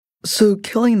So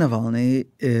killing Navalny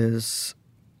is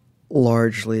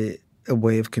largely a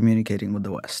way of communicating with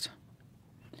the West.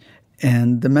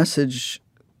 And the message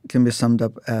can be summed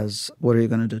up as, what are you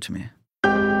going to do to me?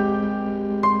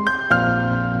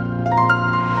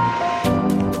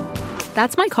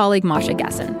 That's my colleague Masha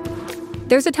Gessen.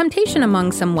 There's a temptation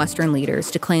among some Western leaders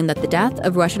to claim that the death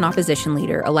of Russian opposition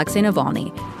leader Alexei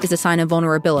Navalny is a sign of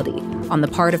vulnerability on the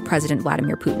part of President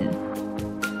Vladimir Putin.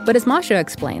 But as Masha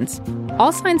explains,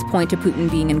 all signs point to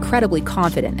Putin being incredibly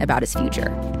confident about his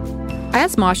future. I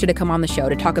asked Masha to come on the show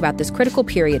to talk about this critical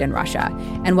period in Russia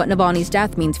and what Navalny's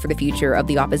death means for the future of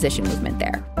the opposition movement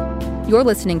there. You're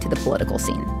listening to The Political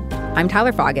Scene. I'm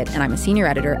Tyler Foggatt, and I'm a senior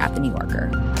editor at The New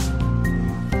Yorker.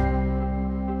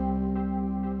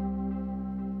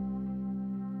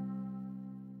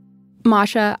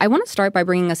 Masha, I want to start by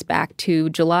bringing us back to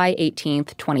July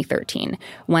 18th, 2013,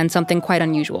 when something quite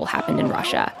unusual happened in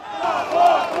Russia.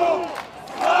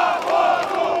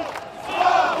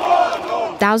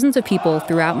 Thousands of people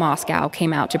throughout Moscow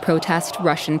came out to protest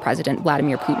Russian President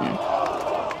Vladimir Putin.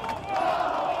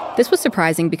 This was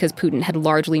surprising because Putin had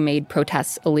largely made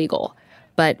protests illegal.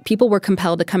 But people were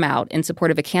compelled to come out in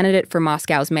support of a candidate for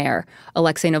Moscow's mayor,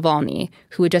 Alexei Navalny,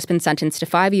 who had just been sentenced to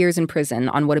 5 years in prison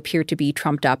on what appeared to be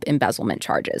trumped-up embezzlement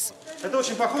charges. The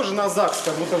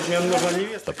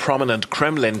prominent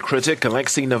Kremlin critic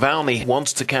Alexei Navalny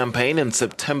wants to campaign in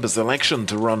September's election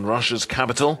to run Russia's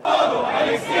capital.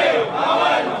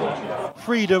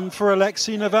 Freedom for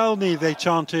Alexei Navalny, they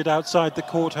chanted outside the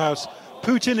courthouse.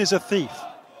 Putin is a thief.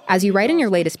 As you write in your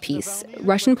latest piece,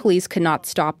 Russian police could not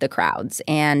stop the crowds,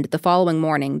 and the following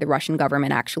morning, the Russian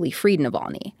government actually freed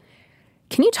Navalny.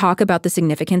 Can you talk about the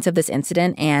significance of this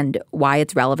incident and why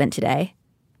it's relevant today?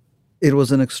 It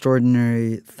was an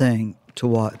extraordinary thing to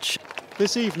watch.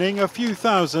 This evening, a few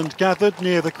thousand gathered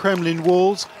near the Kremlin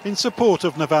walls in support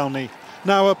of Navalny,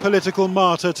 now a political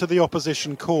martyr to the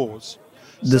opposition cause.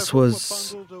 This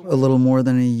was a little more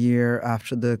than a year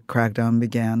after the crackdown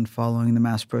began following the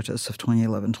mass protests of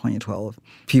 2011-2012.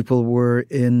 People were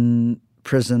in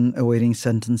prison awaiting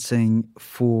sentencing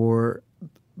for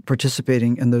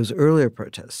participating in those earlier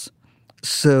protests.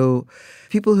 So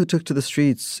people who took to the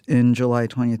streets in July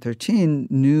 2013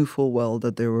 knew full well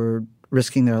that they were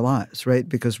risking their lives, right?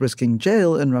 Because risking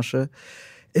jail in Russia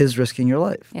is risking your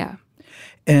life. Yeah.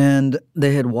 And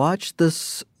they had watched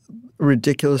this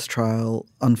ridiculous trial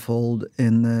unfold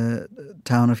in the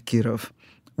town of Kirov,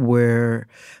 where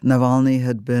Navalny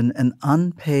had been an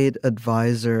unpaid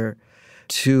advisor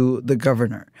to the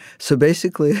governor. So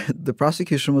basically, the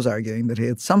prosecution was arguing that he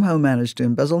had somehow managed to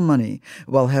embezzle money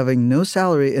while having no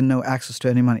salary and no access to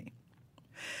any money.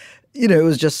 You know, it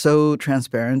was just so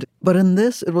transparent. But in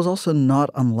this, it was also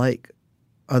not unlike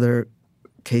other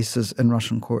cases in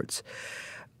Russian courts.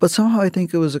 But somehow I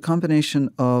think it was a combination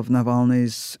of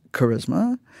Navalny's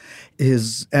charisma,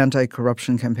 his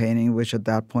anti-corruption campaigning, which at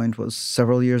that point was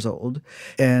several years old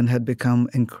and had become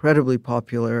incredibly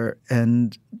popular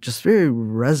and just very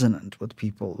resonant with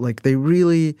people. Like, they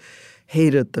really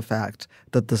hated the fact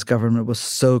that this government was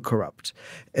so corrupt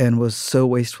and was so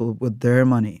wasteful with their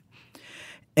money.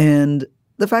 And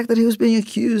the fact that he was being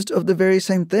accused of the very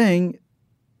same thing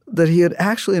that he had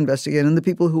actually investigated, and the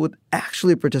people who had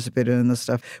actually participated in this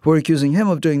stuff were accusing him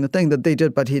of doing the thing that they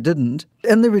did, but he didn't.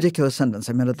 And the ridiculous sentence.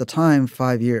 I mean, at the time,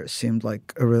 5 years seemed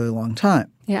like a really long time.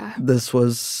 Yeah. This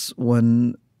was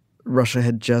when Russia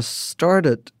had just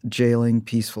started jailing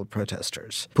peaceful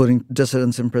protesters. Putting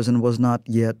dissidents in prison was not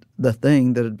yet the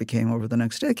thing that it became over the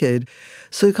next decade.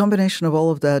 So a combination of all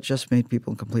of that just made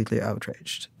people completely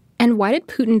outraged. And why did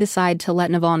Putin decide to let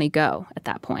Navalny go at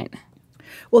that point?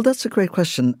 Well, that's a great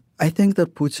question. I think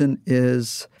that Putin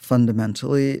is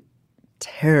fundamentally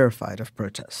terrified of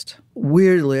protest.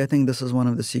 Weirdly, I think this is one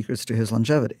of the secrets to his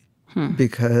longevity.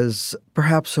 Because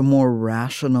perhaps a more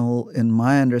rational, in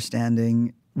my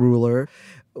understanding, ruler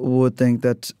would think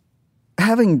that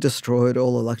having destroyed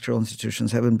all electoral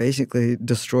institutions, having basically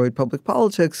destroyed public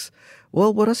politics,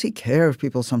 well, what does he care if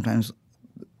people sometimes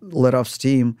let off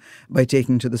steam by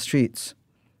taking to the streets?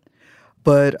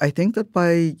 But I think that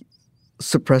by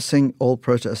suppressing all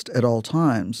protest at all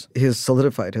times, he has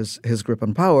solidified his grip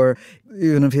on power,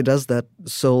 even if he does that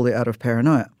solely out of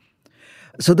paranoia.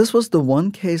 So this was the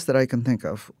one case that I can think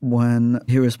of when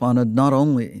he responded not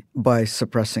only by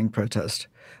suppressing protest,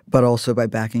 but also by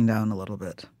backing down a little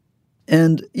bit.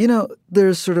 And, you know,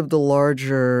 there's sort of the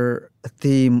larger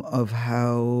theme of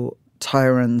how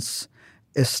tyrants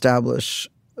establish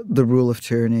the rule of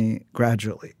tyranny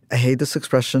gradually. I hate this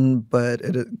expression, but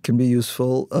it can be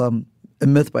useful. A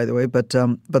myth, by the way, but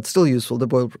still useful, the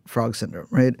boiled frog syndrome,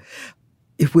 right?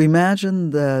 If we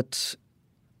imagine that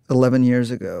 11 years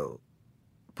ago,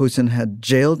 Putin had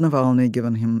jailed Navalny,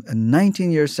 given him a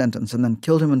 19-year sentence, and then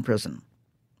killed him in prison,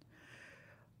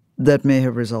 that may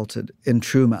have resulted in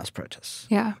true mass protests.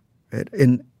 Yeah. Right?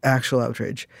 In actual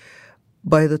outrage.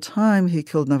 By the time he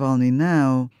killed Navalny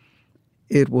now,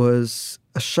 it was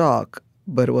a shock,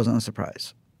 but it wasn't a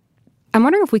surprise. I'm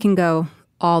wondering if we can go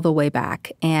all the way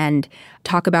back and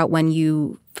talk about when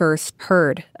you first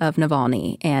heard of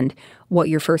Navalny and what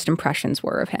your first impressions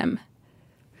were of him.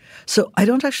 So I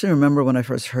don't actually remember when I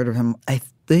first heard of him. I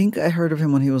think I heard of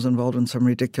him when he was involved in some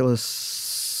ridiculous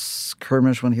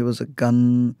skirmish when he was a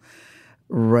gun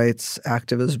rights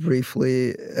activist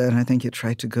briefly, and I think he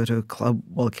tried to go to a club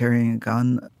while carrying a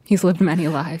gun. He's lived many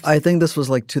lives. I think this was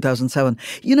like 2007.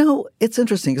 It's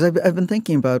interesting because I've been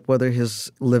thinking about whether he's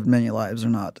lived many lives or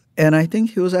not. And I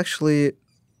think he was actually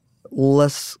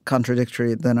less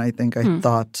contradictory than I think I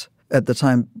thought at the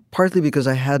time, partly because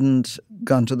I hadn't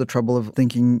gone to the trouble of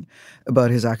thinking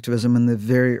about his activism in the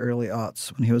very early aughts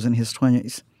when he was in his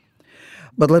 20s.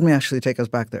 But let me actually take us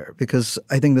back there because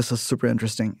I think this is super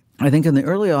interesting. I think in the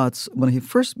early aughts, when he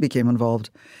first became involved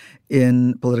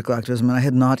in political activism, and I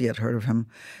had not yet heard of him,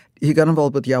 he got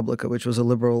involved with Yabloko, which was a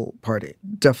liberal party,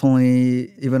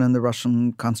 definitely even in the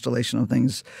Russian constellation of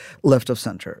things, left of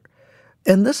center.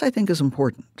 And this, I think, is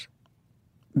important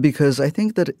because I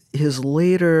think that his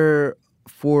later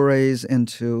forays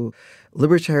into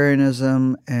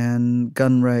libertarianism and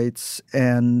gun rights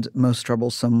and, most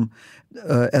troublesome,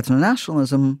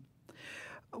 ethno-nationalism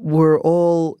were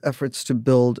all efforts to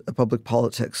build a public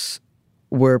politics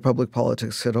where public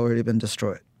politics had already been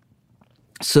destroyed.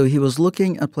 So he was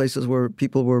looking at places where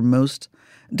people were most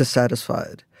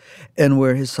dissatisfied and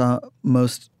where he saw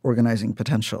most organizing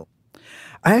potential.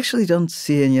 I actually don't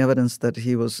see any evidence that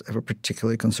he was ever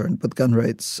particularly concerned with gun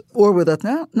rights or with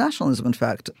nationalism, in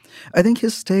fact. I think he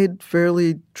stayed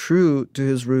fairly true to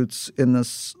his roots in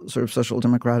this sort of social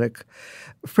democratic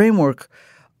framework.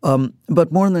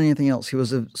 But more than anything else, he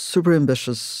was a super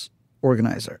ambitious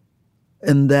organizer.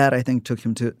 And that, I think, took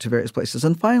him to various places.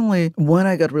 And finally, when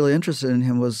I got really interested in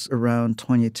him was around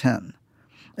 2010.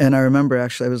 And I remember,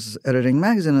 actually, I was editing a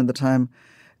magazine at the time,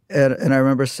 and I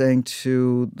remember saying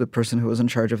to the person who was in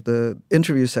charge of the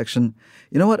interview section,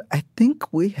 you know what, I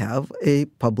think we have a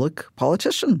public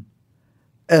politician.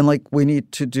 And, we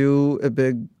need to do a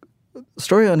big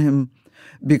story on him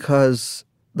because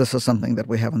this is something that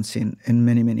we haven't seen in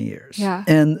many, many years. Yeah.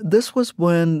 And this was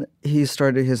when he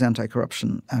started his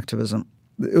anti-corruption activism.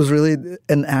 It was really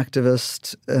an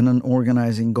activist and an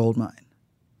organizing goldmine,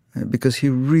 right? Because he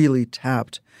really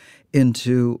tapped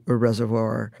into a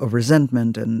reservoir of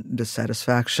resentment and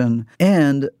dissatisfaction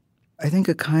and I think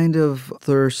a kind of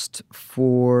thirst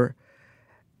for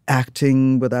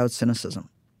acting without cynicism.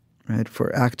 Right,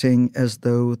 for acting as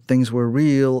though things were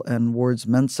real and words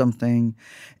meant something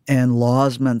and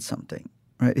laws meant something.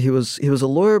 Right? He was a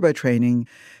lawyer by training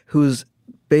whose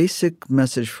basic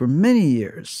message for many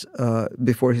years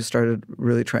before he started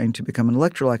really trying to become an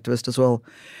electoral activist as well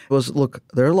was, look,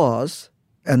 there are laws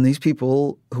and these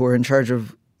people who are in charge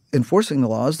of enforcing the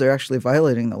laws, they're actually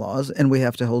violating the laws and we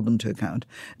have to hold them to account.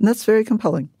 And that's very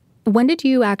compelling. When did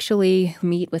you actually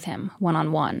meet with him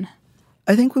one-on-one?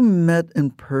 I think we met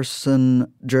in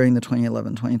person during the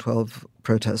 2011-2012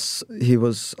 protests. He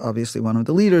was obviously one of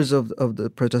the leaders of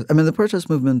the protest. I mean, the protest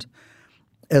movement,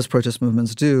 as protest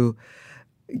movements do,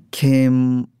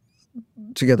 came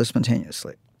together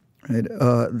spontaneously. Right?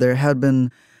 There had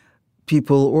been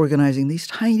people organizing these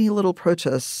tiny little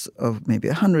protests of maybe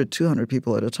 100, 200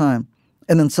 people at a time,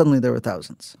 and then suddenly there were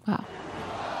thousands. Wow.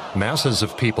 Masses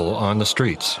of people on the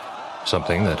streets.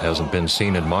 Something that hasn't been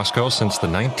seen in Moscow since the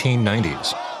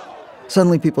 1990s.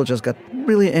 Suddenly people just got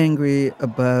really angry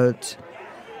about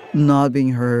not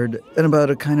being heard and about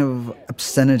a kind of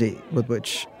obscenity with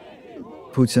which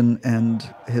Putin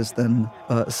and his then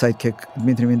sidekick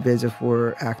Dmitry Medvedev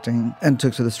were acting and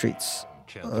took to the streets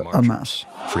en masse.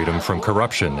 Freedom from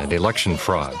corruption and election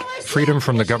fraud. Freedom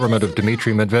from the government of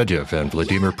Dmitry Medvedev and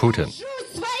Vladimir Putin.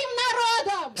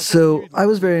 So I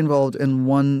was very involved in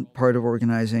one part of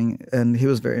organizing, and he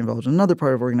was very involved in another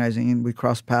part of organizing, and we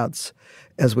crossed paths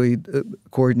as we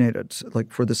coordinated,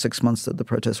 for the 6 months that the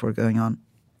protests were going on.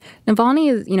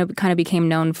 Navalny, kind of became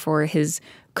known for his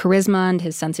charisma and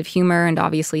his sense of humor and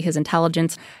obviously his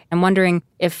intelligence. I'm wondering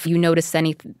if you noticed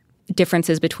any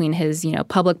differences between his,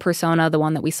 public persona, the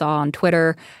one that we saw on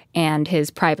Twitter, and his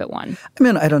private one. I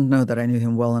mean, I don't know that I knew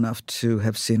him well enough to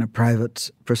have seen a private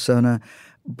persona.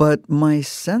 But my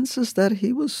sense is that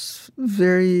he was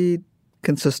very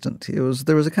consistent.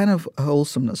 There was a kind of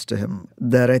wholesomeness to him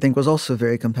that I think was also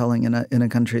very compelling in a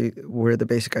country where the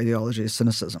basic ideology is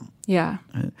cynicism. Yeah.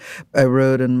 I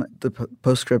wrote in the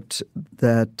postscript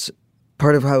that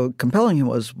part of how compelling he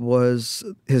was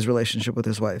his relationship with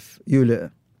his wife,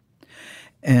 Yulia.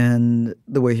 And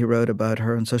the way he wrote about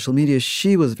her on social media,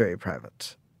 she was very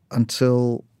private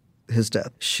until his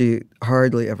death. She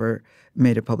hardly ever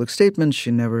made a public statement. She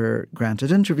never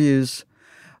granted interviews.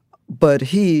 But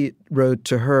he wrote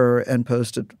to her and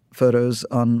posted photos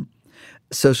on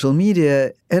social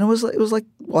media, and it was like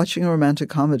watching a romantic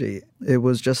comedy. It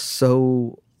was just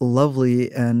so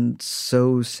lovely and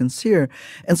so sincere.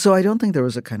 And so I don't think there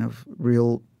was a kind of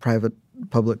real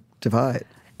private-public divide.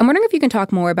 I'm wondering if you can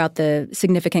talk more about the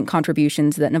significant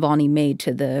contributions that Navalny made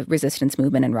to the resistance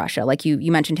movement in Russia. Like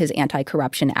you mentioned his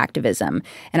anti-corruption activism,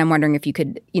 and I'm wondering if you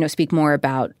could, speak more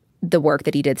about the work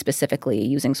that he did specifically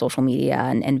using social media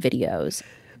and videos.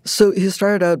 So he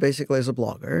started out basically as a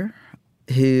blogger.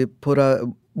 He put out,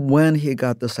 when he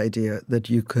got this idea that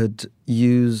you could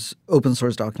use open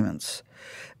source documents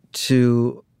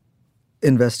to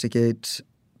investigate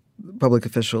public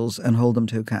officials and hold them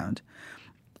to account.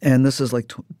 And this is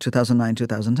like 2009,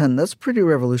 2010. That's pretty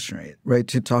revolutionary, right,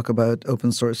 to talk about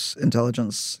open source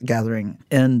intelligence gathering.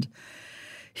 And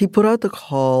he put out the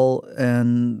call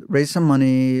and raised some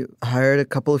money, hired a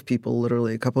couple of people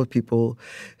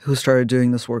who started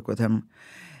doing this work with him.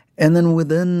 And then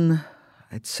within,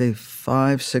 I'd say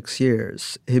 5-6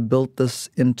 years, he built this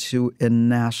into a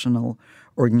national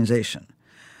organization.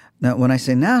 Now, when I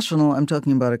say national, I'm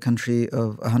talking about a country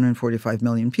of 145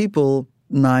 million people,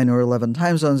 9 or 11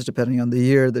 time zones, depending on the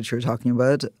year that you're talking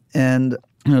about, and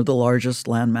the largest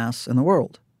landmass in the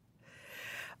world.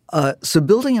 So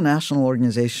building a national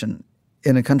organization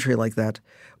in a country like that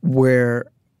where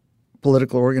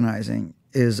political organizing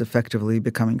is effectively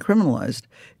becoming criminalized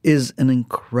is an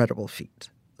incredible feat.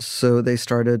 So they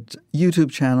started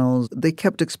YouTube channels. They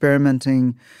kept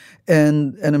experimenting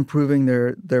and improving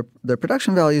their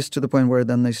production values to the point where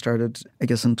then they started, I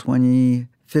guess in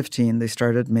 2015, they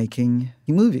started making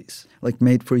movies, like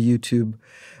made-for-YouTube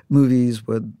movies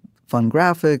with fun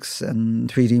graphics and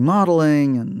 3D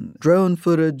modeling and drone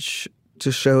footage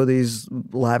to show these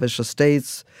lavish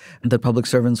estates that public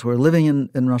servants were living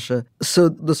in Russia. So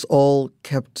this all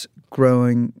kept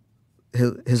growing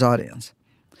his audience.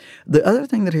 The other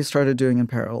thing that he started doing in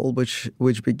parallel, which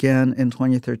began in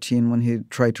 2013 when he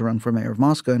tried to run for mayor of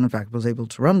Moscow, and in fact was able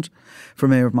to run for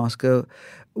mayor of Moscow,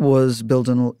 was build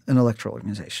an electoral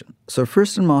organization. So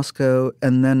first in Moscow,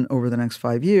 and then over the next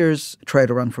 5 years, tried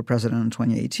to run for president in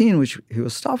 2018, which he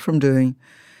was stopped from doing.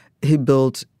 He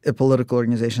built a political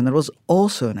organization that was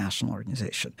also a national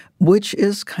organization, which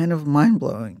is kind of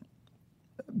mind-blowing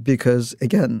because,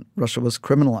 again, Russia was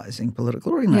criminalizing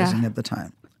political organizing at the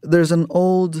time. There's an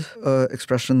old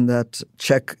expression that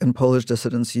Czech and Polish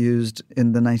dissidents used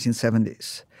in the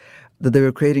 1970s, that they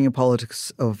were creating a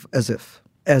politics of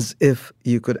as if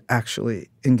you could actually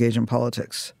engage in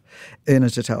politics in a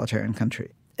totalitarian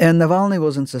country. And Navalny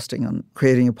was insisting on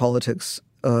creating a politics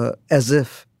as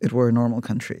if it were a normal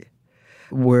country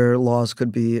where laws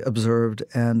could be observed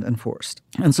and enforced.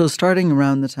 And so starting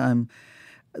around the time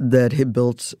that he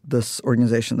built this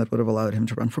organization that would have allowed him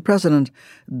to run for president,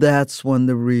 that's when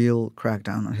the real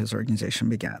crackdown on his organization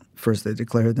began. First, they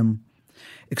declared them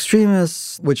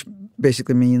extremists, which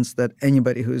basically means that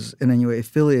anybody who's in any way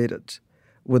affiliated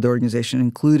with the organization,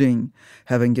 including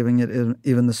having given it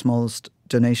even the smallest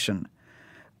donation,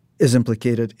 is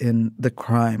implicated in the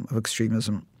crime of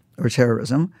extremism or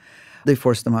terrorism. They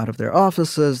forced them out of their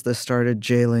offices. They started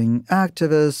jailing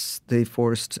activists. They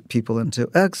forced people into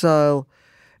exile.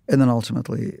 And then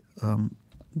ultimately,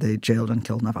 they jailed and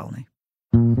killed Navalny.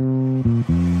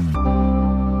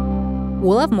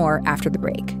 We'll have more after the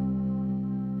break.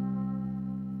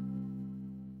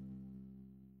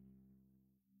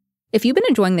 If you've been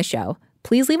enjoying the show,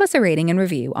 please leave us a rating and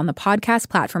review on the podcast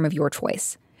platform of your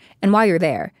choice. And while you're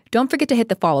there, don't forget to hit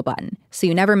the follow button so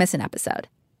you never miss an episode.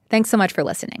 Thanks so much for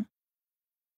listening.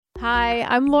 Hi,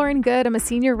 I'm Lauren Good. I'm a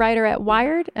senior writer at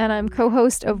Wired, and I'm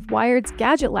co-host of Wired's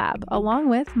Gadget Lab, along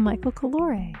with Michael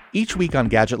Calore. Each week on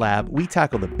Gadget Lab, we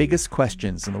tackle the biggest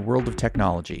questions in the world of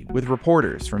technology with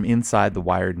reporters from inside the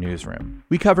Wired newsroom.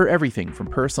 We cover everything from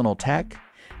personal tech,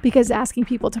 because asking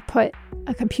people to put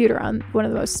a computer on one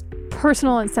of the most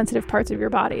personal and sensitive parts of your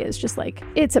body is just like,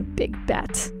 it's a big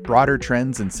bet. Broader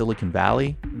trends in Silicon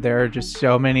Valley, There are just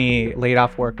so many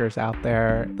laid-off workers out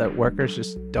there that workers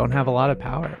just don't have a lot of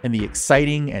power. In the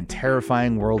exciting and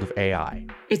terrifying world of AI.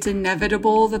 It's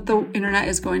inevitable that the internet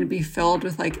is going to be filled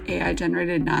with like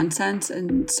AI-generated nonsense,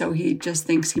 and so he just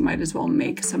thinks he might as well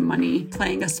make some money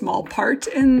playing a small part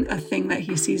in a thing that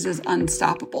he sees as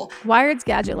unstoppable. Wired's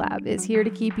Gadget Lab is here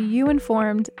to keep you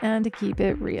informed and to keep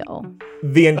it real.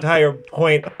 The entire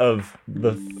point of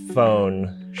the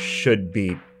phone should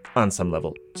be, on some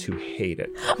level, to hate it.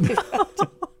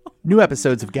 New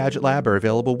episodes of Gadget Lab are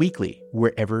available weekly,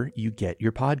 wherever you get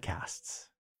your podcasts.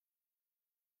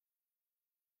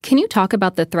 Can you talk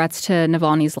about the threats to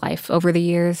Navalny's life over the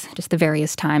years, just the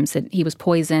various times that he was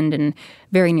poisoned and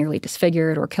very nearly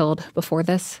disfigured or killed before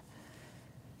this?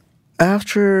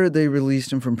 After they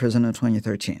released him from prison in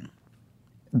 2013,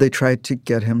 they tried to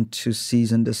get him to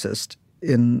cease and desist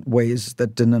in ways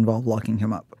that didn't involve locking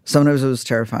him up. Sometimes it was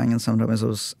terrifying and sometimes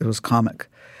it was comic.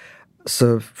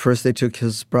 So first they took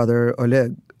his brother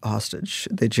Oleg hostage.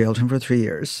 They jailed him for 3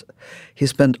 years. He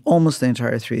spent almost the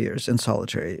entire 3 years in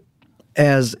solitary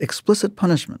as explicit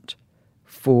punishment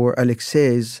for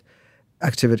Alexei's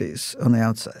activities on the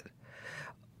outside.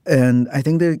 And I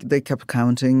think they kept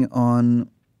counting on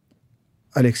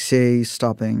Alexei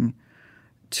stopping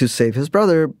to save his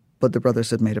brother, but the brothers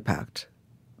had made a pact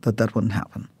that wouldn't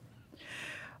happen.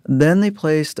 Then they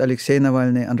placed Alexei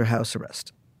Navalny under house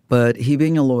arrest. But he,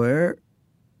 being a lawyer,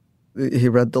 he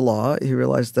read the law. He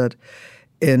realized that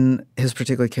in his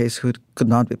particular case, he could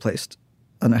not be placed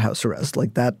under house arrest.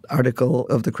 Like, that article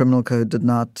of the criminal code did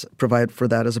not provide for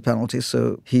that as a penalty.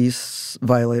 So he's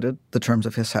violated the terms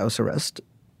of his house arrest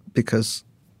because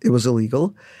it was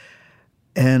illegal.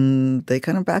 And they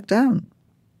kind of backed down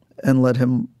and let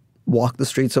him walk the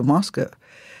streets of Moscow.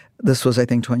 This was, I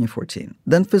think, 2014.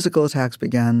 Then physical attacks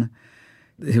began.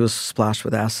 He was splashed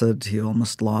with acid. He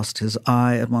almost lost his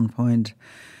eye at one point.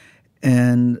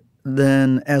 And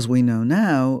then, as we know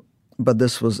now, but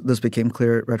this became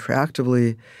clear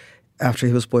retroactively after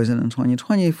he was poisoned in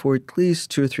 2020, for at least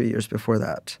 2 or 3 years before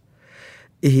that,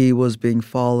 he was being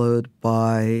followed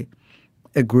by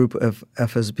a group of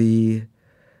FSB,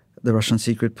 the Russian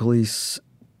secret police,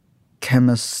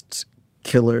 chemists,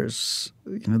 killers,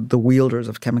 the wielders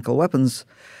of chemical weapons.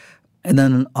 And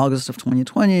then in August of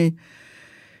 2020,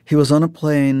 he was on a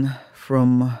plane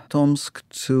from Tomsk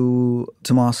to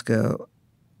Moscow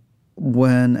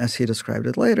when, as he described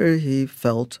it later, he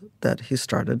felt that he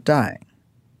started dying.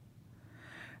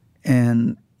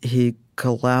 And he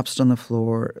collapsed on the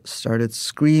floor, started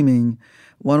screaming.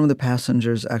 One of the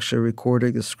passengers actually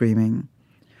recorded the screaming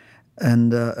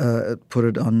and put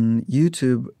it on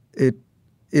YouTube. It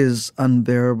is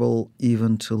unbearable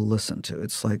even to listen to.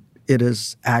 It's like, it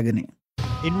is agony.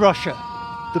 In Russia,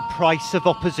 the price of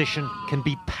opposition can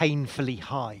be painfully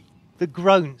high. The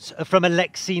groans are from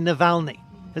Alexei Navalny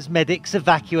as medics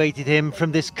evacuated him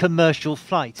from this commercial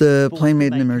flight. The plane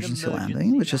made an emergency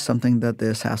landing, which is something that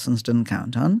the assassins didn't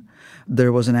count on.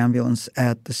 There was an ambulance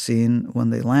at the scene when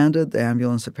they landed. The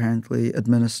ambulance apparently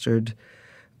administered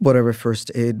whatever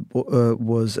first aid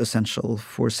was essential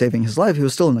for saving his life. He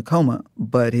was still in a coma,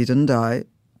 but he didn't die.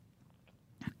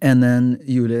 And then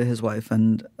Yulia, his wife,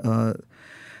 and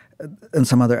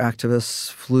some other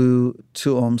activists flew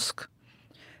to Omsk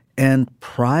and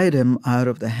pried him out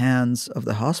of the hands of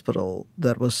the hospital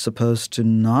that was supposed to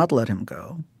not let him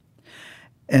go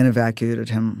and evacuated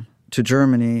him to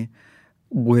Germany,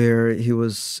 where he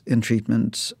was in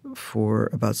treatment for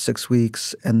about 6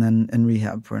 weeks and then in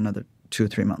rehab for another 2 or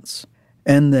 3 months.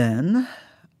 And then,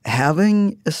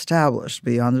 having established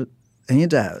beyond any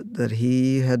doubt that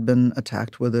he had been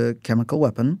attacked with a chemical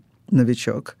weapon,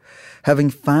 Novichok,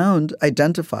 having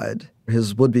identified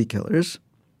his would-be killers,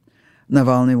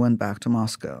 Navalny went back to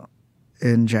Moscow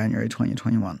in January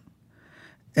 2021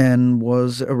 and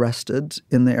was arrested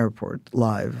in the airport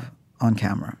live on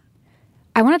camera.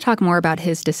 I want to talk more about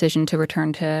his decision to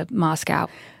return to Moscow.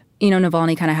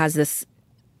 Navalny kind of has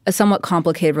a somewhat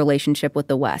complicated relationship with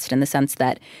the West in the sense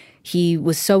that he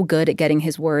was so good at getting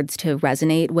his words to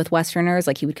resonate with Westerners.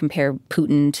 Like, he would compare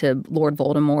Putin to Lord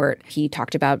Voldemort. He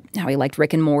talked about how he liked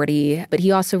Rick and Morty, but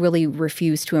he also really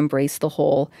refused to embrace the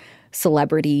whole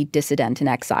celebrity dissident and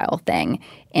exile thing.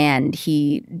 And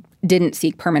he didn't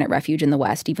seek permanent refuge in the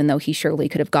West, even though he surely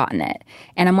could have gotten it.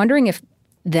 And I'm wondering if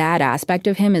that aspect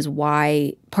of him is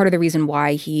part of the reason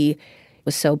why he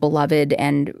was so beloved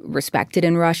and respected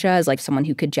in Russia as like someone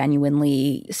who could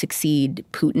genuinely succeed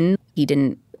Putin. He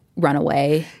didn't run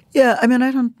away. Yeah, I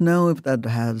don't know if that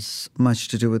has much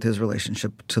to do with his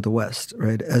relationship to the West,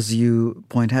 right? As you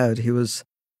point out, he was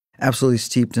absolutely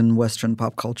steeped in Western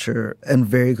pop culture and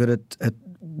very good at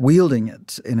wielding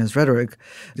it in his rhetoric.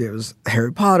 There was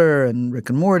Harry Potter and Rick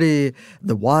and Morty,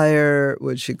 The Wire,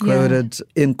 which he quoted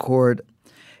in court.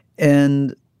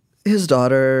 And his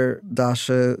daughter,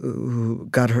 Dasha, who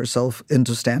got herself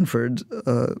into Stanford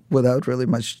without really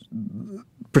much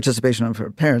participation of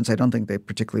her parents. I don't think they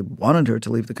particularly wanted her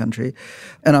to leave the country.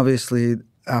 And obviously,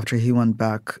 after he went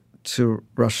back to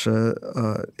Russia,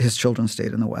 his children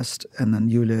stayed in the West. And then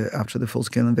Yulia, after the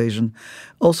full-scale invasion,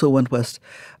 also went West.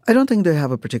 I don't think they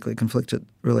have a particularly conflicted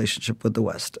relationship with the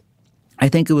West. I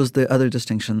think it was the other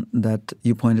distinction that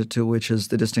you pointed to, which is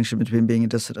the distinction between being a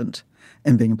dissident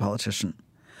and being a politician.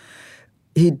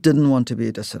 He didn't want to be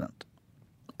a dissident.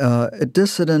 A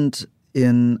dissident,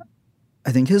 in,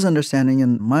 I think, his understanding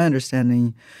and my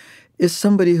understanding, is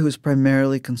somebody who's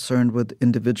primarily concerned with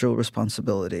individual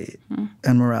responsibility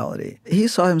and morality. He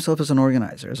saw himself as an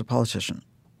organizer, as a politician.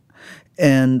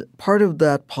 And part of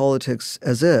that politics,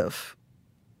 as if,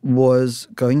 was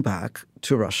going back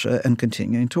to Russia and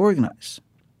continuing to organize.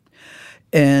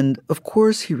 And of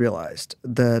course he realized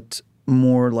that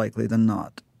more likely than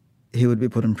not, he would be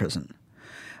put in prison.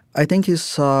 I think he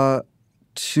saw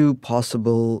two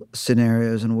possible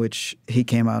scenarios in which he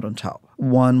came out on top.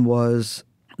 One was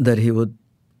that he would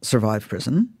survive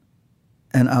prison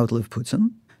and outlive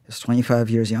Putin. He's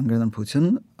 25 years younger than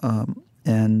Putin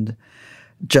and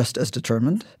just as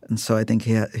determined. And so I think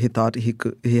he thought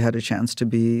he had a chance to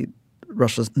be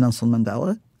Russia's Nelson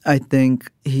Mandela. I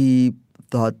think he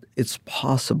thought it's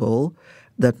possible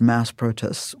that mass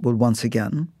protests would once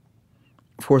again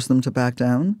force them to back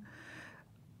down.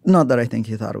 Not that I think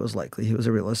he thought it was likely. He was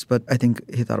a realist, but I think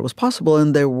he thought it was possible,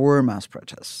 and there were mass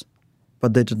protests.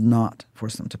 But they did not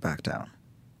force them to back down.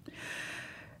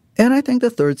 And I think the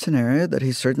third scenario that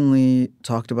he certainly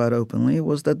talked about openly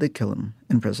was that they kill him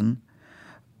in prison,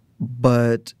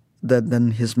 but that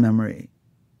then his memory,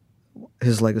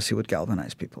 his legacy would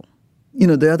galvanize people. You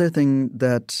know, the other thing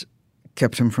that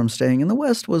kept him from staying in the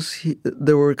West was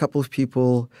there were a couple of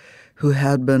people who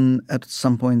had been at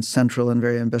some point central and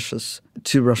very ambitious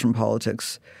to Russian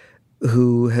politics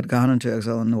who had gone into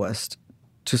exile in the West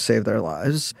to save their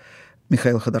lives.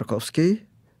 Mikhail Khodorkovsky,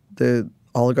 the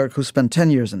oligarch who spent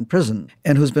 10 years in prison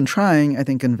and who's been trying, I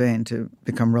think in vain, to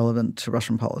become relevant to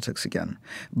Russian politics again.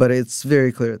 But it's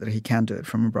very clear that he can do it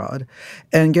from abroad.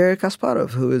 And Garry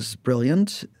Kasparov, who is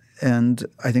brilliant and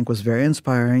I think was very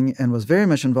inspiring and was very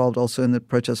much involved also in the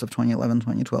protests of 2011,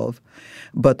 2012,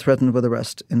 but threatened with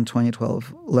arrest in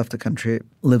 2012, left the country,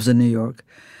 lives in New York,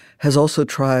 has also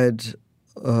tried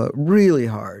really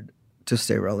hard to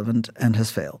stay relevant and has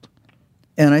failed.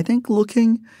 And I think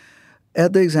looking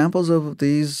at the examples of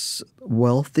these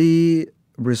wealthy,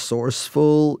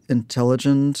 resourceful,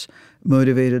 intelligent,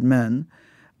 motivated men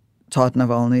taught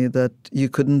Navalny that you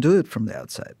couldn't do it from the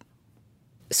outside.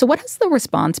 So what has the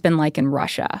response been like in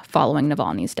Russia following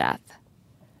Navalny's death?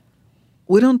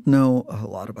 We don't know a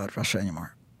lot about Russia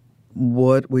anymore.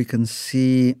 What we can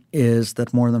see is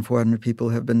that more than 400 people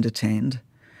have been detained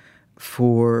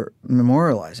for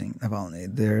memorializing Navalny.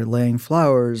 They're laying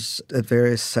flowers at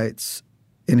various sites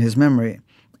in his memory.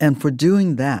 And for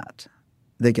doing that,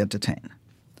 they get detained.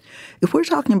 If we're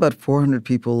talking about 400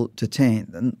 people detained,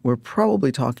 then we're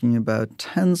probably talking about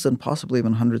tens and possibly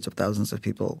even hundreds of thousands of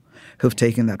people who've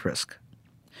taken that risk.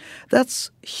 That's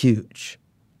huge.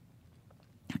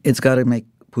 It's got to make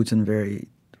Putin very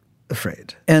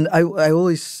afraid. And I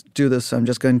always do this, so I'm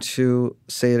just going to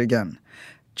say it again.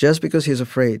 Just because he's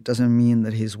afraid doesn't mean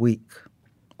that he's weak.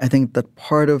 I think that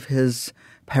part of his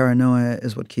paranoia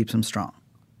is what keeps him strong.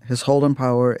 His hold on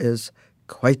power is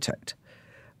quite tight.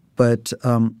 But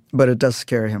it does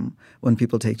scare him when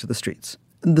people take to the streets.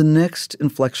 The next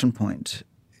inflection point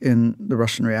in the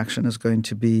Russian reaction is going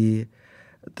to be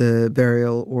the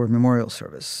burial or memorial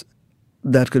service.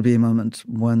 That could be a moment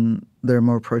when there are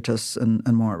more protests and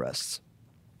more arrests.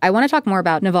 I want to talk more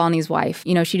about Navalny's wife.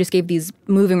 You know, she just gave these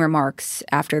moving remarks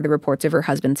after the reports of her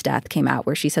husband's death came out,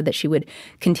 where she said that she would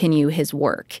continue his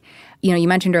work. You know, you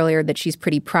mentioned earlier that she's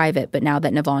pretty private, but now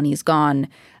that Navalny's gone,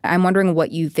 I'm wondering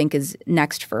what you think is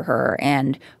next for her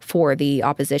and for the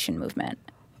opposition movement.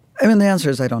 I mean, the answer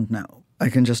is I don't know. I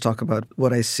can just talk about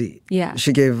what I see. Yeah.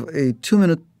 She gave a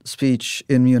 2-minute speech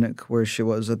in Munich where she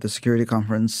was at the security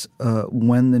conference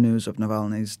when the news of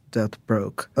Navalny's death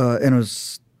broke. And it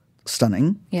was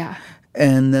stunning. Yeah.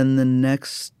 And then the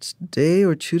next day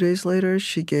or 2 days later,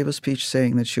 she gave a speech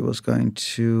saying that she was going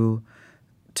to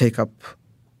take up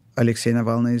Alexei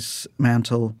Navalny's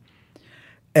mantle.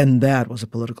 And that was a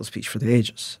political speech for the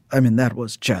ages. I mean, that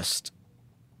was just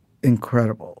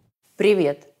incredible.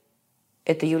 Привет,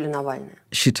 это Юлия Навальная.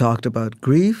 She talked about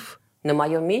grief. На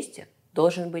моем месте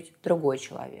должен быть другой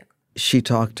человек. She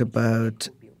talked about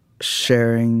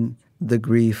sharing the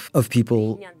grief of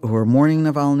people who are mourning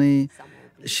Navalny.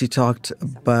 She talked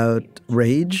about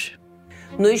rage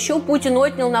at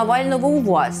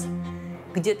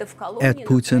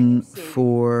Putin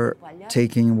for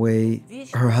taking away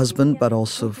her husband, but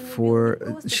also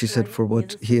she said, for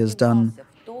what he has done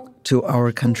to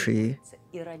our country,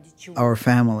 our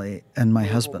family, and my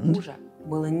husband.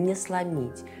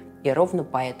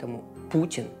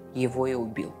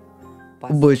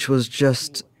 Which was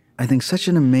just, I think, such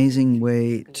an amazing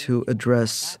way to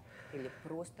address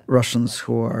Russians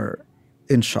who are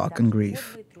in shock and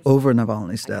grief over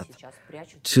Navalny's death,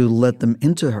 to let them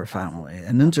into her family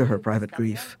and into her private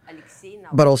grief,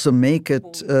 but also make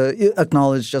it,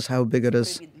 acknowledge just how big it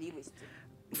is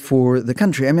for the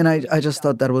country. I mean, I just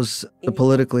thought that was a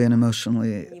politically and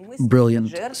emotionally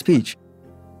brilliant speech.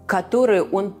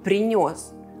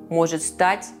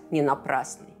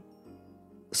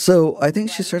 So I think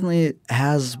she certainly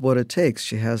has what it takes.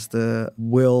 She has the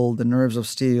will, the nerves of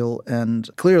steel, and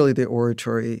clearly the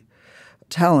oratory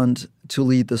talent to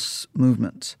lead this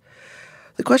movement.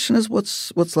 The question is,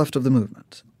 what's left of the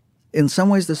movement? In some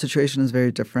ways, the situation is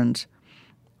very different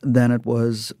than it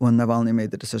was when Navalny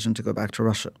made the decision to go back to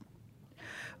Russia.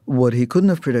 What he couldn't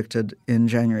have predicted in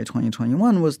January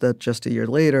 2021 was that just a year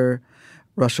later,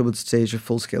 Russia would stage a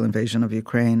full-scale invasion of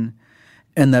Ukraine,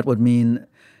 and that would mean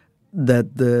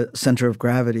that the center of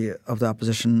gravity of the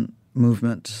opposition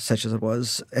movement, such as it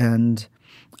was, and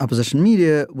opposition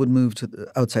media would move to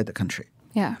outside the country.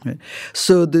 Yeah. Right?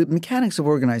 So the mechanics of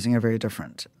organizing are very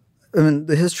different. I mean,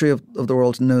 the history of the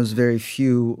world knows very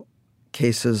few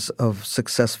cases of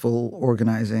successful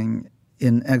organizing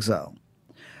in exile.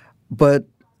 But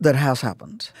that has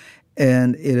happened.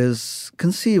 And it is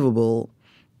conceivable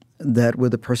that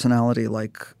with a personality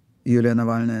like Yulia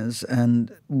Navalny's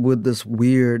and with this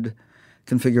weird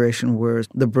configuration where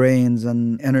the brains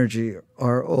and energy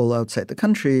are all outside the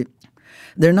country,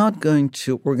 they're not going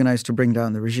to organize to bring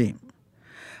down the regime.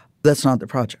 That's not the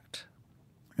project.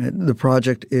 Right? The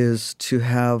project is to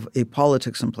have a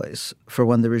politics in place for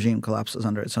when the regime collapses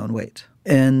under its own weight.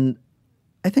 And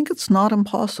I think it's not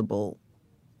impossible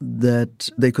that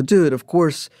they could do it. Of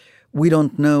course, we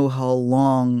don't know how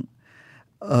long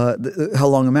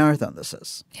a marathon this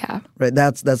is. Yeah. Right.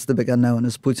 That's the big unknown.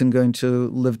 Is Putin going to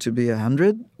live to be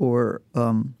 100 or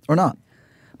not?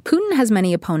 Putin has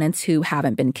many opponents who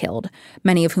haven't been killed,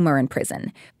 many of whom are in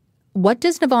prison. What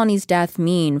does Navalny's death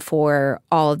mean for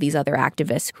all of these other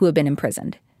activists who have been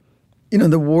imprisoned? You know,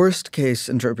 the worst case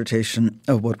interpretation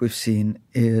of what we've seen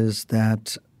is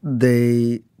that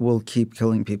they will keep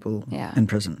killing people in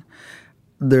prison.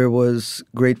 There was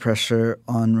great pressure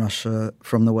on Russia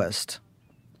from the West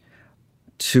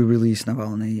to release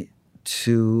Navalny,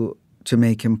 to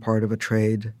make him part of a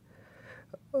trade,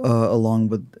 along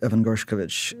with Evan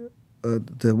Gershkovich,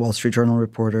 the Wall Street Journal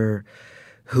reporter,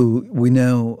 who we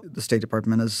know the State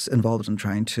Department is involved in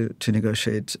trying to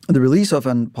negotiate the release of,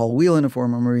 and Paul Whelan, a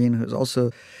former Marine who's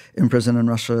also in prison in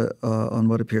Russia on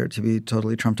what appear to be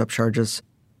totally trumped-up charges.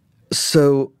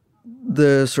 So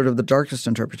the sort of the darkest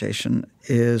interpretation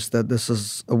is that this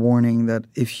is a warning that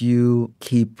if you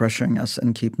keep pressuring us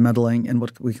and keep meddling in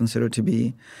what we consider to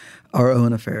be our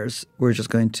own affairs, we're just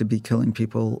going to be killing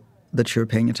people that you're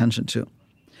paying attention to.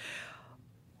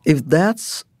 If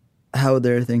that's how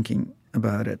they're thinking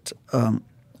about it,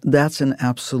 that's an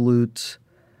absolute,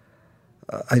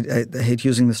 I hate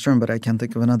using this term, but I can't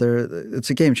think of another, it's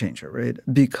a game changer, right?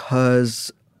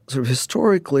 Because sort of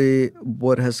historically,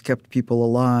 what has kept people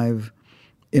alive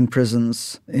in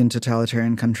prisons in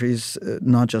totalitarian countries,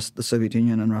 not just the Soviet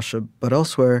Union and Russia, but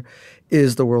elsewhere,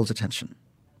 is the world's attention.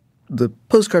 The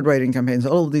postcard writing campaigns,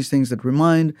 all of these things that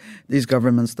remind these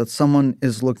governments that someone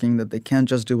is looking, that they can't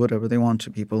just do whatever they want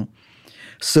to people.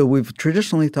 So we've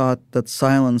traditionally thought that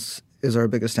silence is our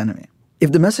biggest enemy.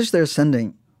 If the message they're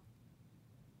sending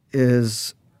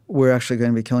is we're actually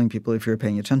going to be killing people if you're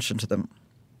paying attention to them,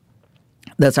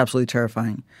 that's absolutely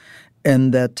terrifying.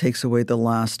 And that takes away the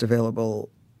last available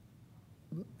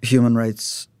human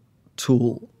rights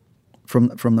tool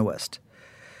from the West.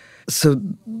 So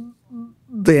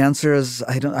the answer is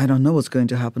I don't know what's going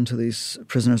to happen to these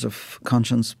prisoners of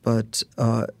conscience, but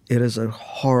it is a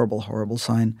horrible, horrible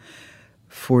sign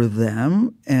for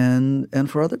them and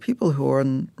for other people who are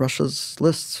on Russia's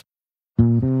lists.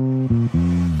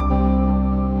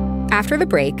 After the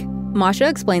break, Masha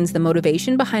explains the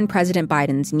motivation behind President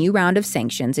Biden's new round of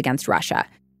sanctions against Russia.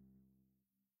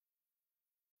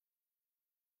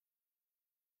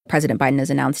 President Biden has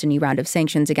announced a new round of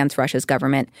sanctions against Russia's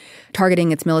government,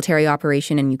 targeting its military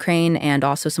operation in Ukraine and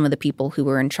also some of the people who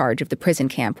were in charge of the prison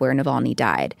camp where Navalny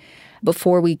died.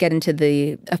 Before we get into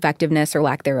the effectiveness or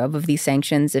lack thereof of these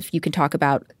sanctions, if you can talk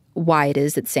about why it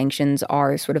is that sanctions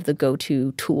are sort of the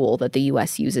go-to tool that the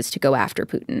U.S. uses to go after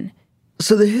Putin.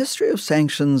 So the history of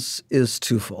sanctions is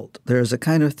twofold. There's a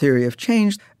kind of theory of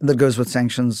change that goes with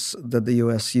sanctions that the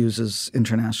U.S. uses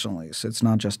internationally. So it's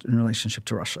not just in relationship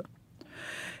to Russia.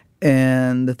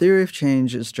 And the theory of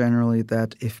change is generally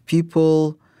that if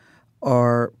people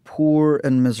are poor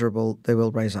and miserable, they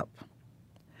will rise up.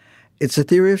 It's a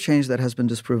theory of change that has been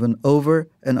disproven over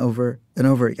and over and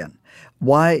over again.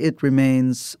 Why it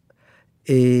remains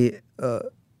a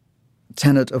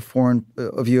tenet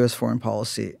of U.S. foreign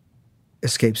policy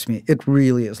escapes me. It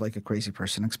really is like a crazy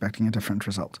person expecting a different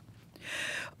result.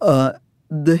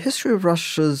 The history of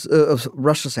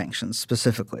Russia sanctions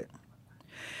specifically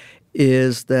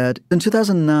is that in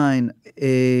 2009,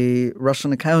 a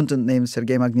Russian accountant named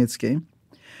Sergei Magnitsky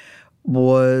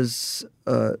was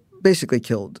basically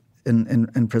killed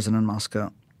in prison in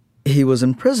Moscow. He was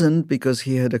imprisoned because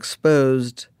he had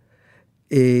exposed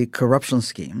a corruption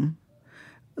scheme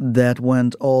that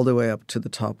went all the way up to the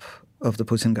top of the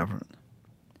Putin government.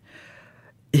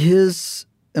 His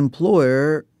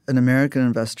employer, an American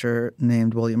investor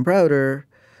named William Browder,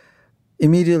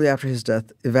 immediately after his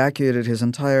death, evacuated his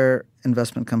entire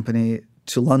investment company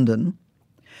to London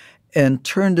and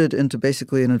turned it into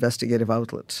basically an investigative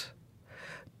outlet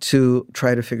to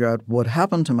try to figure out what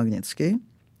happened to Magnitsky,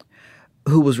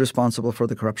 who was responsible for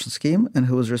the corruption scheme, and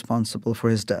who was responsible for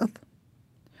his death.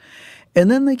 And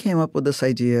then they came up with this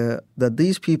idea that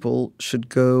these people should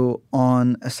go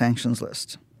on a sanctions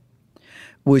list,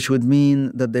 which would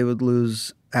mean that they would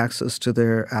lose access to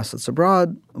their assets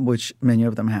abroad, which many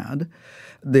of them had.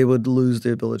 They would lose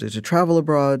the ability to travel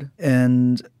abroad,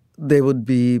 and they would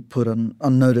be put on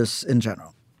notice in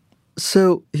general.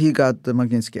 So he got the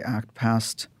Magnitsky Act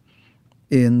passed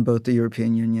in both the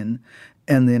European Union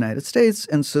and the United States.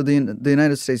 And so the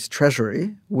United States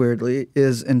Treasury, weirdly,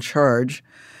 is in charge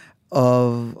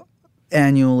of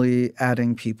annually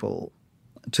adding people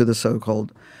to the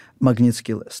so-called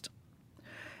Magnitsky list.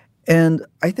 And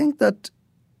I think that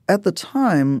at the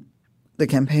time, the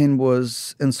campaign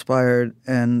was inspired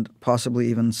and possibly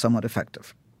even somewhat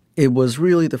effective. It was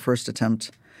really the first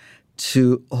attempt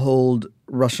to hold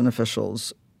Russian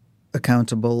officials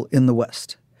accountable in the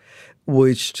West,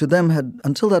 which to them had,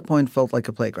 until that point, felt like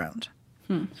a playground.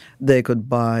 They could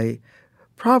buy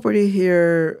property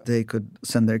here. They could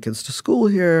send their kids to school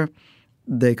here.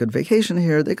 They could vacation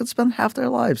here. They could spend half their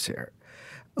lives here.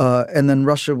 And then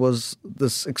Russia was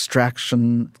this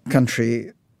extraction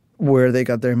country where they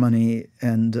got their money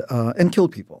and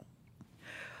killed people.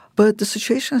 But the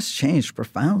situation has changed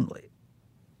profoundly.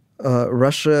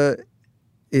 Russia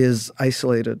is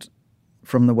isolated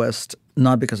from the West,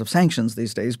 not because of sanctions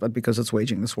these days, but because it's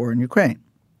waging this war in Ukraine.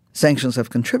 Sanctions have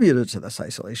contributed to this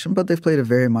isolation, but they've played a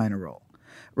very minor role.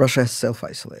 Russia has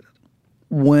self-isolated.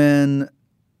 When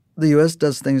the U.S.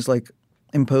 does things like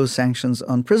impose sanctions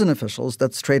on prison officials,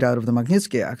 that's straight out of the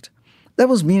Magnitsky Act, that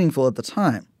was meaningful at the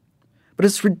time. But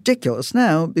it's ridiculous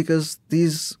now because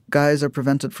these guys are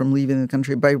prevented from leaving the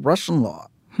country by Russian law.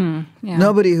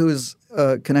 Nobody who is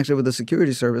connected with the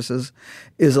security services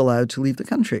is allowed to leave the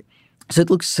country. So it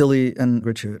looks silly and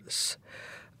gratuitous.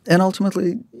 And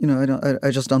ultimately, I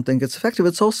just don't think it's effective.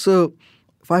 It's also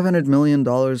 $500 million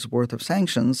worth of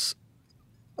sanctions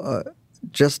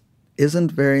just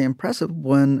isn't very impressive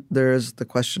when there's the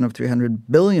question of $300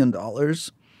 billion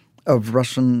of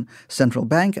Russian central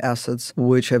bank assets,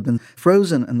 which have been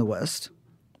frozen in the West.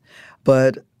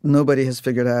 But nobody has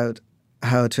figured out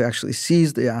how to actually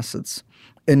seize the assets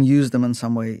and use them in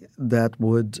some way that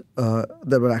would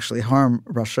actually harm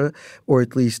Russia, or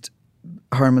at least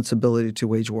harm its ability to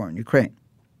wage war in Ukraine.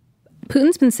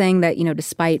 Putin's been saying that,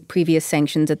 despite previous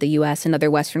sanctions that the U.S. and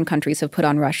other Western countries have put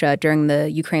on Russia during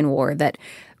the Ukraine war, that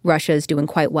Russia is doing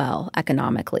quite well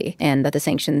economically and that the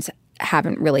sanctions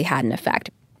haven't really had an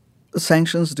effect.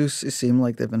 Sanctions do seem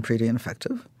like they've been pretty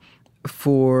ineffective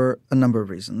for a number of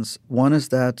reasons. One is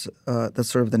that that's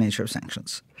sort of the nature of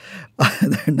sanctions.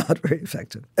 They're not very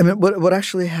effective. I mean, what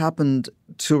actually happened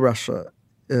to Russia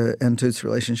and to its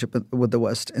relationship with the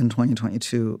West in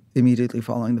 2022, immediately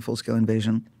following the full-scale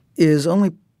invasion, is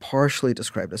only partially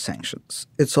described as sanctions.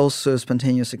 It's also a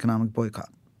spontaneous economic boycott.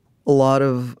 A lot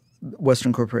of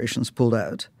Western corporations pulled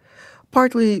out,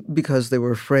 partly because they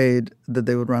were afraid that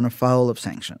they would run afoul of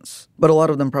sanctions. But a lot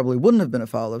of them probably wouldn't have been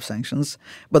afoul of sanctions,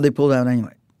 but they pulled out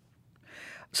anyway.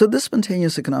 So this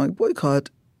spontaneous economic boycott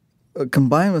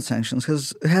combined with sanctions,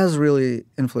 has really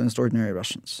influenced ordinary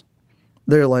Russians.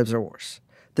 Their lives are worse.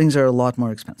 Things are a lot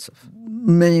more expensive.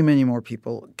 Many, many more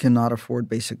people cannot afford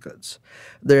basic goods.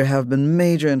 There have been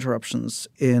major interruptions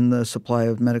in the supply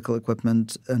of medical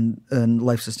equipment and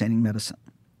life-sustaining medicine.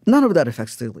 None of that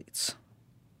affects the elites.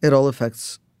 It all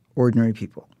affects ordinary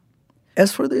people.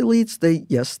 As for the elites,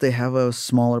 they have a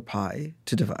smaller pie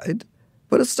to divide,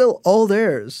 but it's still all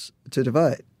theirs to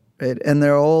divide, right? And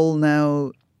they're all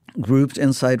now grouped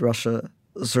inside Russia,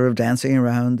 sort of dancing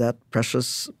around that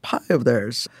precious pie of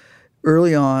theirs.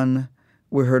 Early on,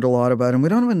 we heard a lot about, and we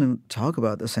don't even talk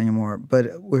about this anymore,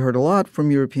 but we heard a lot from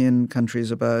European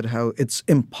countries about how it's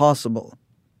impossible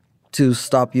to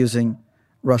stop using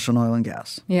Russian oil and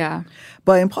gas. Yeah.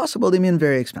 By impossible, they mean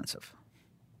very expensive.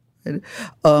 Right?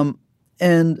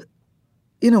 And,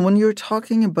 when you're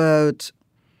talking about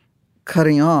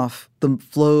cutting off the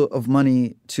flow of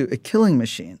money to a killing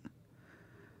machine,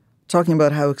 talking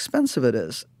about how expensive it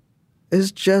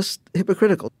is just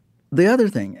hypocritical. The other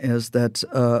thing is that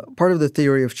part of the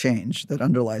theory of change that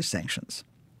underlies sanctions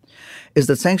is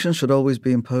that sanctions should always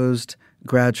be imposed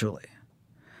gradually,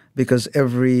 because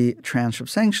every tranche of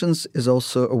sanctions is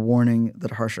also a warning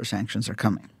that harsher sanctions are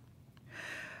coming.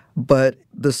 But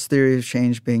this theory of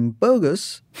change being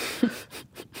bogus,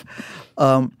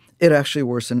 it actually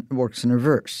works in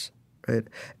reverse. Right?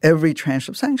 Every tranche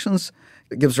of sanctions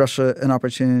gives Russia an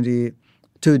opportunity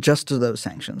to adjust to those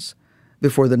sanctions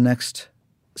before the next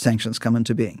sanctions come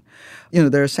into being.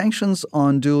 There are sanctions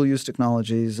on dual-use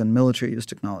technologies and military-use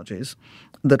technologies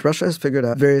that Russia has figured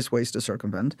out various ways to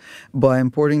circumvent by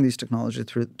importing these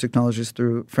technologies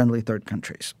through friendly third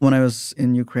countries. When I was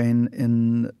in Ukraine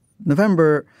in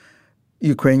November,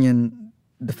 Ukrainian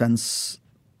defense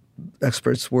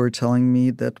experts were telling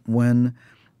me that when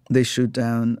they shoot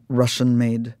down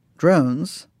Russian-made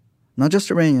drones, not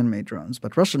just Iranian-made drones,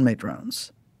 but Russian-made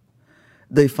drones,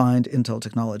 they find Intel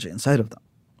technology inside of them,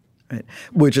 right?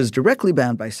 Which is directly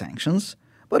banned by sanctions,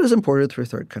 but is imported through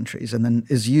third countries and then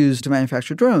is used to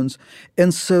manufacture drones.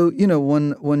 And so,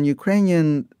 when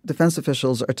Ukrainian defense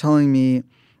officials are telling me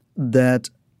that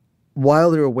while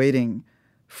they were waiting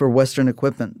for Western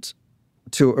equipment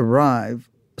to arrive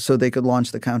so they could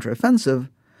launch the counteroffensive,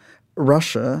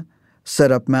 Russia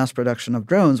set up mass production of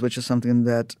drones, which is something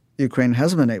that Ukraine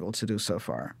hasn't been able to do so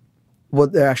far.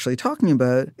 What they're actually talking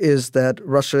about is that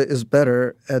Russia is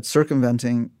better at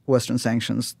circumventing Western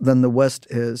sanctions than the West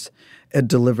is at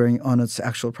delivering on its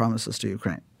actual promises to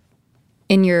Ukraine.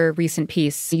 In your recent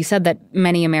piece, you said that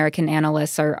many American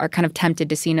analysts are kind of tempted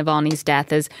to see Navalny's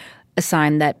death as a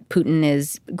sign that Putin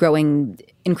is growing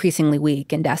increasingly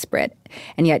weak and desperate.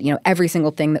 And yet, every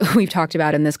single thing that we've talked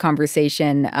about in this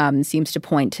conversation seems to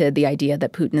point to the idea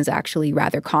that Putin is actually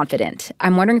rather confident.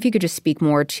 I'm wondering if you could just speak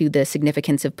more to the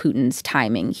significance of Putin's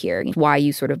timing here, why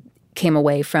you sort of came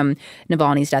away from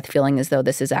Navalny's death feeling as though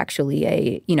this is actually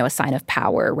a sign of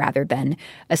power rather than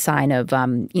a sign of,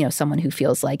 someone who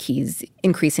feels like he's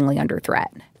increasingly under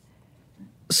threat.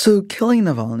 So killing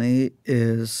Navalny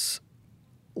is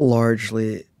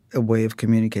largely a way of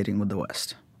communicating with the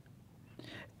West.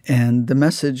 And the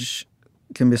message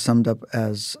can be summed up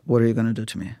as, what are you going to do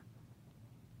to me?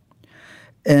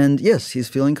 And yes, he's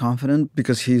feeling confident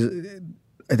because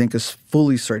I think, is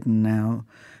fully certain now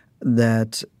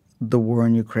that the war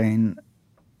in Ukraine,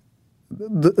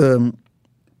 a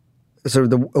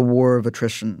war of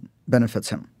attrition benefits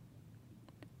him.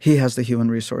 He has the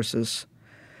human resources.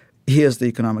 He has the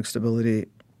economic stability.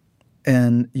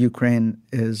 And Ukraine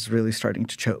is really starting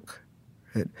to choke.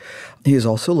 Right? He is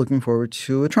also looking forward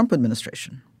to a Trump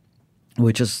administration,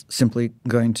 which is simply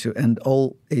going to end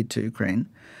all aid to Ukraine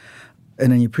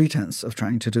and any pretense of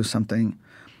trying to do something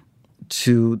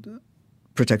to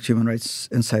protect human rights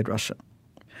inside Russia.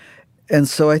 And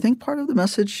so I think part of the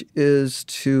message is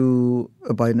to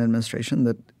a Biden administration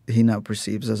that he now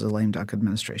perceives as a lame duck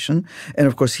administration. And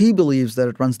of course, he believes that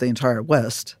it runs the entire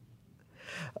West.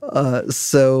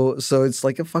 So it's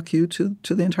like a fuck you to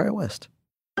the entire West.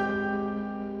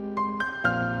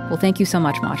 Well, thank you so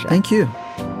much, Masha. Thank you.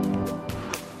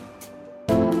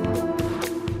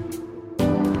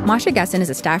 Masha Gessen is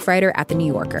a staff writer at The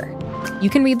New Yorker. You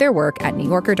can read their work at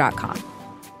newyorker.com.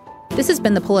 This has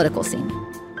been The Political Scene.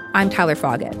 I'm Tyler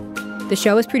Foggatt. The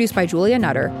show is produced by Julia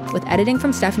Nutter, with editing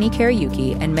from Stephanie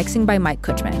Karayuki and mixing by Mike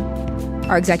Kutchman.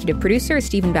 Our executive producer is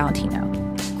Stephen Valentino.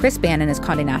 Chris Bannon is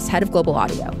Condé Nast's head of global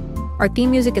audio. Our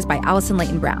theme music is by Allison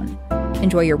Leighton Brown.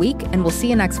 Enjoy your week, and we'll see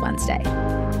you next Wednesday.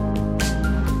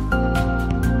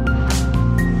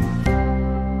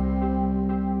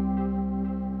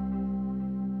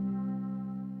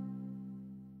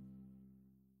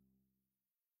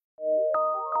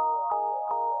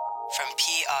 from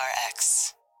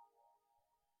PRX.